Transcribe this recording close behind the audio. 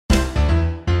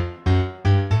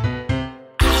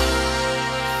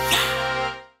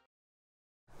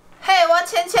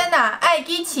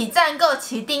一起赞购、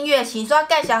起订阅、请刷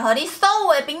介绍和你所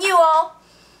有的朋友哦。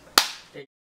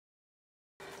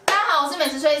大家好，我是美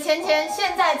食吹芊芊，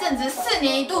现在正值4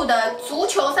年一度的足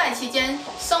球赛期间，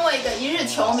身为一个一日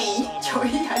球迷，球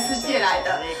衣还是借来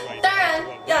的，当然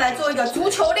要来做一个足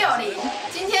球料理。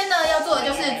今天呢要做的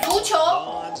就是足球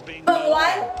本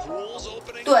丸。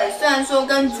对，虽然说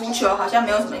跟足球好像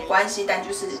没有什么关系，但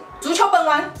就是足球本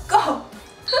丸 ，Go！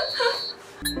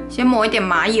 先抹一点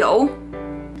麻油。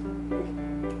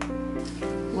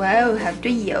哇哦，好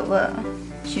多油啊！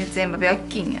伤济嘛不要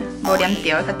紧啊，无两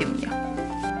条较重要。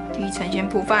第一层先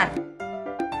铺饭。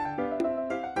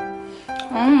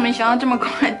没想到这么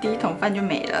快，第一桶饭就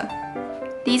没了。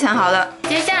第一层好了，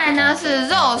接下来呢是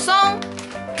肉松，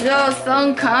肉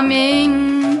松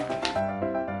coming。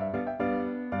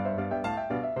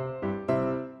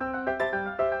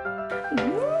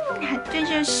还对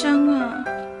着香啊！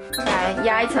来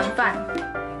压一层饭。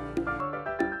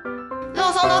肉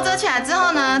松都遮起来之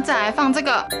后呢，再来放这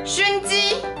个熏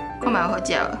鸡，快蛮好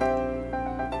吃了。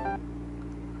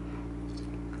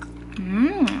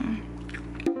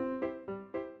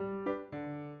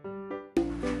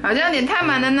好像有点太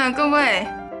满了呢，各位。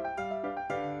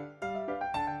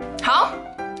好，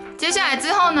接下来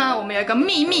之后呢，我们有一个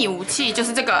秘密武器，就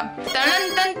是这个噔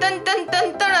噔噔噔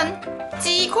噔噔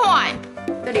鸡块。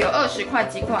这里有20块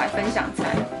鸡块分享餐，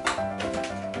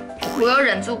我又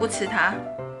忍住不吃它。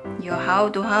有好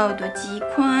多好多鸡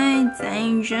块在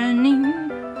这里。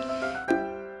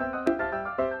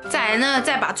再来呢，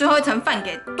再把最后一层饭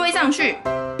给堆上去。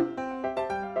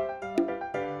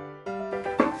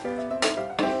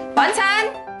完成，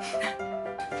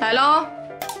来咯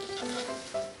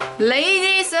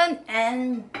 ，Ladies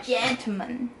and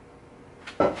gentlemen，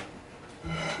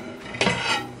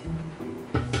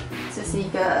 这是一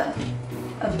个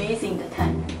amazing 的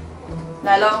time，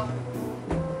来咯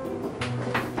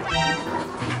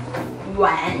 ，1 2 3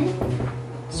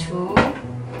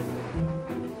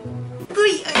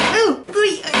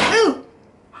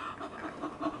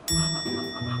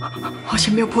 好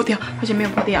险没有破掉，好险没有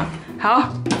破掉。好，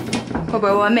会不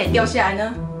会完美掉下来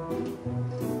呢？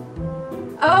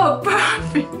哦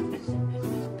 ，perfect，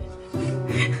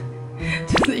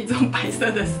 就是一种白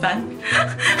色的山。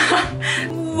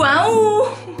哇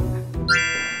哦，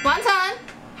完成，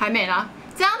还没啦。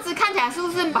这样子看起来是不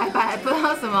是白白，不知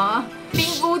道什么冰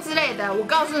敷之类的？我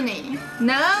告诉你，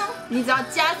能，你只要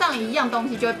加上一样东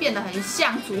西，就会变得很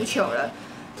像足球了。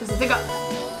就是这个，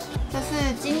这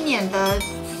是今年的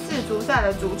世足赛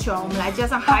的足球，我们来加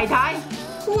上海苔，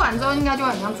铺完之后应该就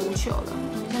会很像足球了。我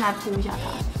们先来铺一下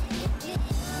它，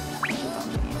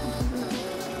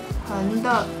横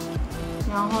的，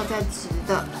然后再直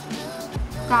的。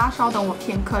大家稍等我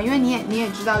片刻，因为你也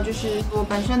知道，就是我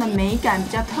本身的美感比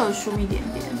较特殊一点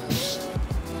点。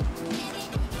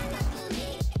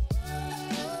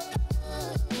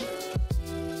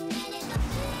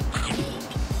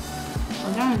好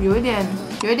像有一点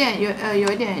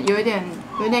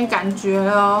感觉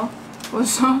了哦。我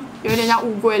说有点像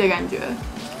乌龟的感觉。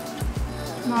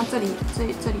那这里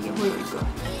也会有一个，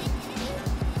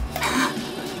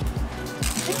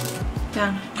这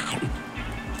样。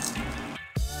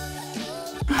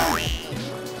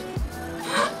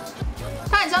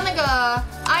它很像那个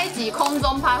埃及空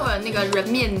中拍会有那个人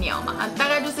面鸟嘛，大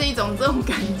概就是一种这种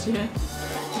感觉。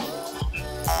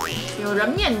有人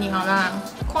面鸟啦，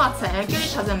看册，叫你读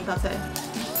册唔读册？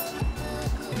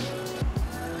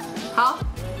好，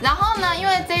然后呢，因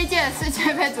为这一届的世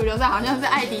界杯足球赛好像是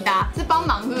艾迪达是帮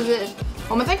忙，是不是？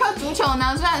我们这颗足球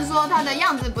呢，虽然说它的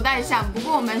样子不太像，不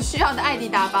过我们需要的艾迪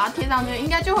达把它贴上去，应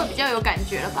该就会比较有感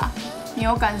觉了吧？你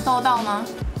有感受到吗？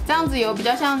这样子有比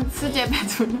较像世界杯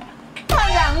足球，看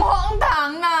起来很荒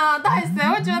唐啊！到底谁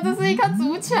会觉得这是一颗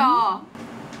足球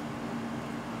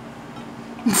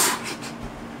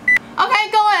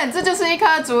？OK， 各位，这就是一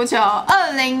颗足球。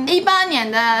2018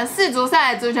年的世足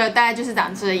赛足球大概就是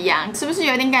长这样，是不是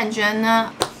有点感觉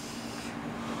呢？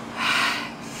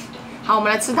好，我们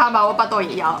来吃它吧，我把豆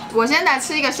也要。我先来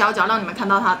吃一个小角，让你们看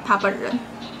到它本人。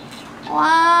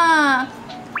哇，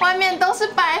外面都是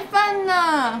白饭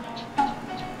呢，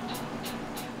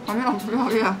好像很漂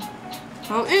亮。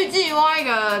我预计挖一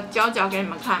个角给你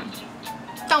们看，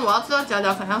但我要吃到角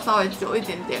可能要稍微久一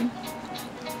点点。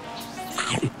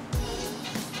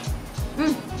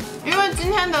因为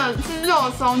今天的是肉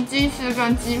松、鸡翅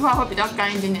跟鸡块会比较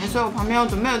干一点点，所以我旁边又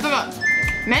准备了这个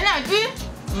美乃滋，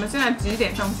我们现在挤一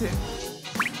点上去。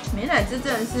美乃滋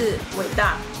真的是伟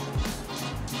大，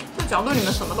这角度你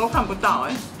们什么都看不到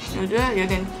哎，我觉得有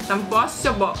点淡薄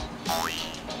小不？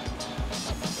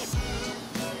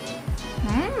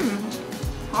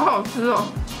好好吃哦！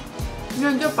因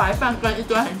为就白饭跟一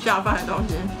堆很下饭的东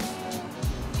西。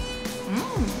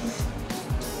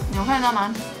你有看到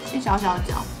吗？一小小的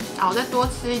角，啊，我再多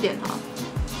吃一点哈。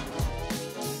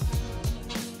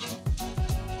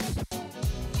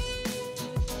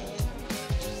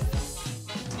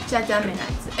再加美乃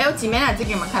滋，哎，我挤美乃滋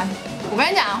给你们看。我跟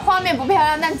你讲，画面不漂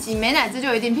亮，但挤美乃滋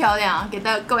就一定漂亮啊！给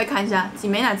各位看一下，挤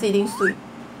美乃滋一定碎。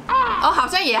哦，好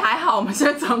像也还好，我们现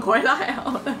在转回来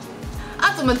好了。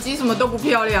啊，怎么挤什么都不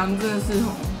漂亮，真的是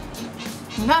哦。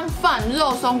你看饭、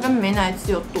肉松跟美乃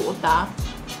滋有多搭。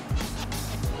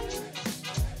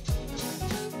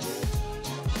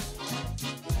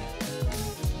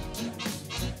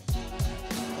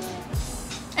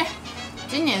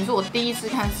今年是我第一次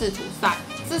看世足赛，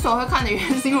之所以会看的原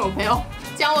因是因为我朋友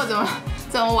教我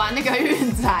怎么玩那个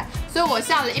运彩，所以我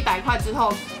下了100块之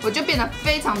后，我就变得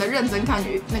非常的认真看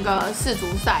那个世足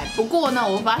赛。不过呢，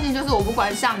我发现就是我不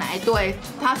管下哪一队，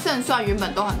它胜算原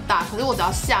本都很大，可是我只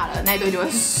要下了那一队就会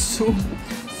输，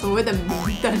所谓的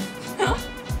迷瞪。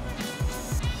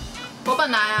我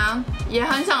本来啊也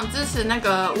很想支持那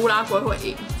个乌拉圭会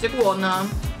赢，结果呢，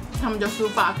他们就输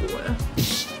法国了。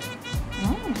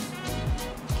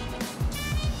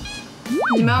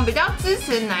你们比较支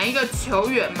持哪一个球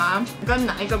员吗？跟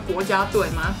哪一个国家队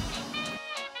吗？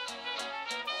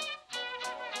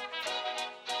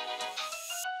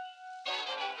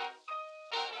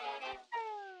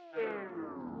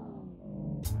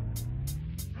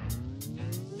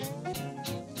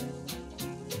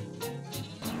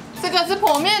这个是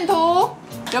剖面图，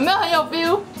有没有很有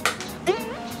feel？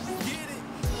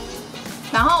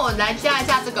 然后我来加一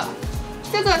下这个。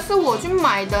这个是我去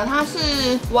买的，它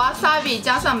是 wasabi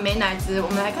加上美乃滋，我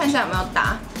们来看一下有没有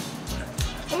搭。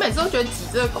我每次都觉得挤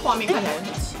这个画面看起来很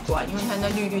奇怪，因为它那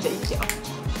绿绿的一条，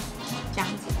这样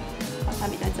子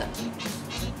 ，wasabi 在这。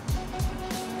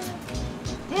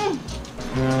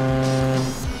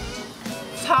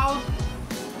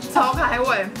超开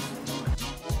胃。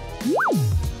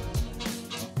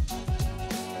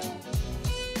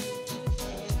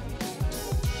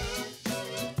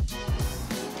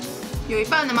有一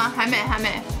半了吗？还没。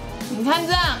你看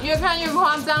这样，越看越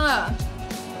夸张了。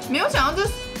没有想到这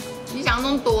比想象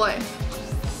中多哎。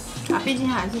啊，毕竟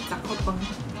还是长够崩。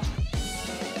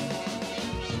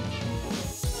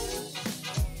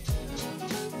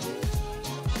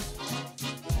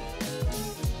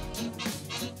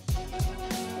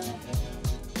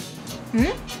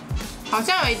好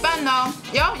像有一半的哦，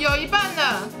有一半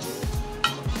的。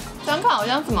这样看好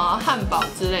像什么汉堡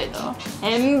之类的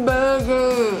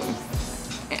 ，hamburger。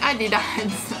艾迪达还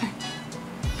在，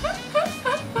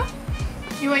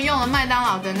因为用了麦当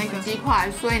劳的那个鸡块，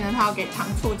所以呢，它要给糖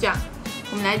醋酱。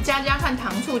我们来加看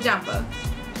糖醋酱吧。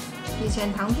以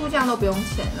前糖醋酱都不用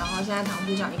钱，然后现在糖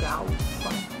醋酱1个要5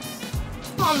块。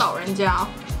放老人家哦。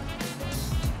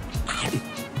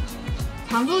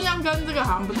糖醋酱跟这个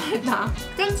好像不太搭，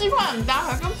跟鸡块很搭，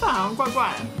可跟饭好像怪怪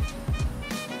的。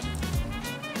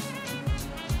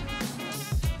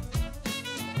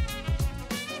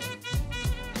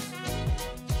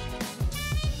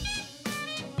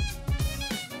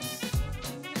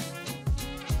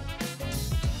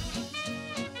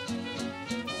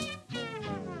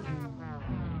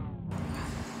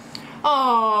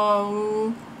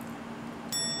哦，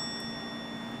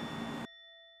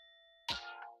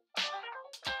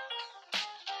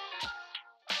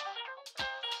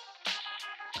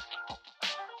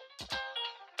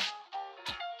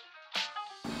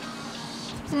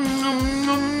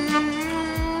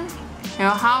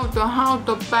有好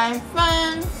多白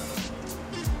饭，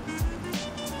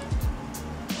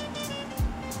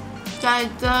在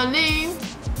这里。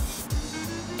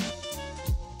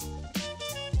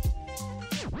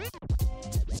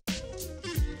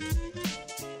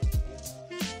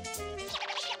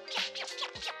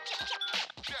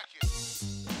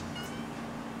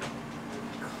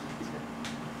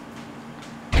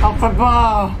好可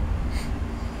怕！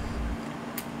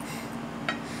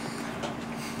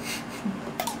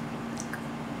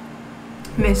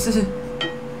没事。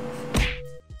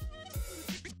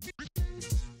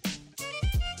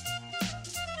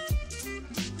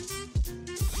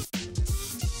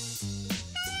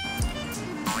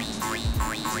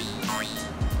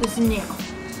这是鸟，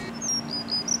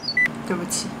对不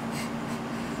起。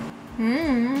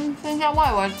剩下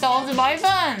外围都是白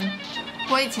饭。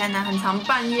我以前呢，很常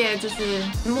半夜就是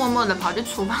默默的跑去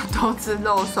厨房偷吃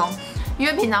肉松，因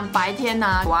为平常白天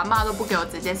呢，我阿嬤都不给我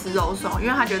直接吃肉松，因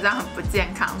为她觉得这样很不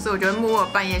健康，所以我就会默默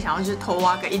半夜想要去偷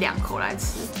挖个1、2口来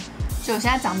吃。就我现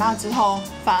在长大之后，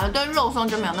反而对肉松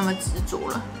就没有那么执着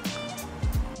了。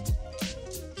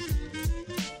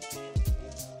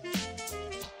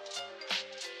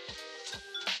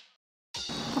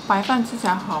白饭吃起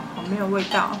来好没有味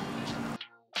道。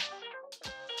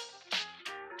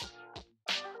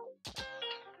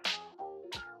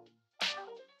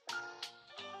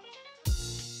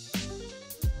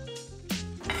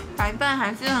白饭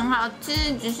还是很好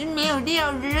吃，只是没有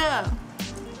料热。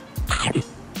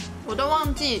我都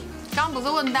忘记，刚不是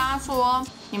问大家说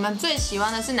你们最喜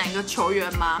欢的是哪个球员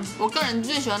吗？我个人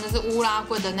最喜欢的是乌拉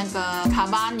圭的那个卡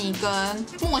巴尼跟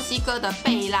墨西哥的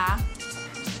贝拉，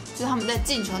就是他们在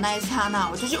进球那一刹那，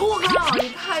我就觉得我靠，也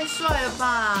太帅了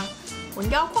吧！我应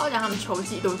该要夸奖他们球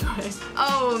技，对不对？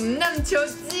哦，那球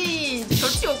技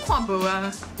我看不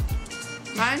啊。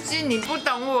没关系，你不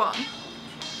懂我，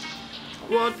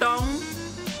我懂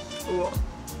我。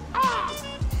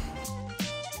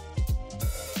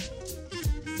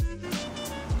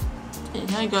很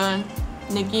像一个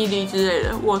nigiri 之类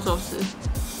的握寿司。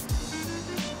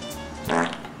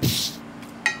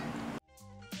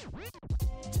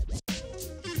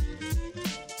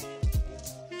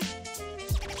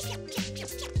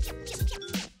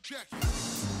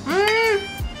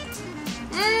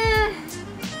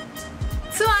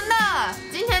吃完了。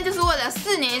今天就是为了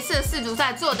4年1次的世足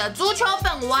赛做的足球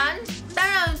本丸。当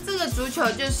然，这个足球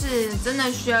就是真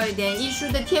的需要一点艺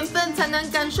术的天分才能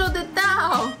感受得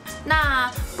到。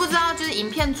那不知道就是影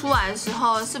片出来的时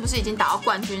候，是不是已经打到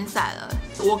冠军赛了？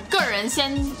我个人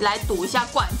先来赌一下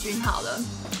冠军好了。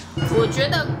我觉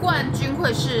得冠军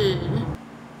会是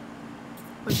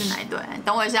哪一队？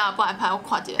等我一下，不然拍我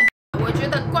跨界。我觉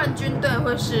得冠军队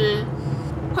会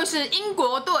是英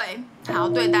国队。好，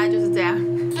对，大概就是这样。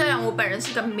虽然我本人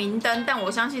是个明灯，但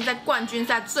我相信在冠军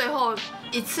赛最后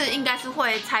一次应该是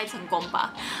会猜成功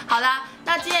吧。好啦，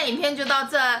那今天的影片就到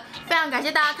这，非常感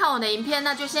谢大家看我的影片，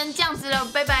那就先这样子了，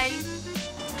拜拜。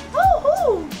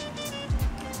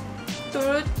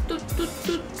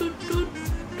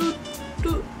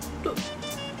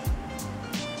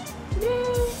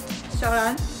小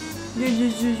兰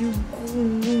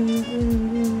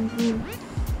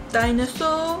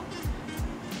，Dinosaur。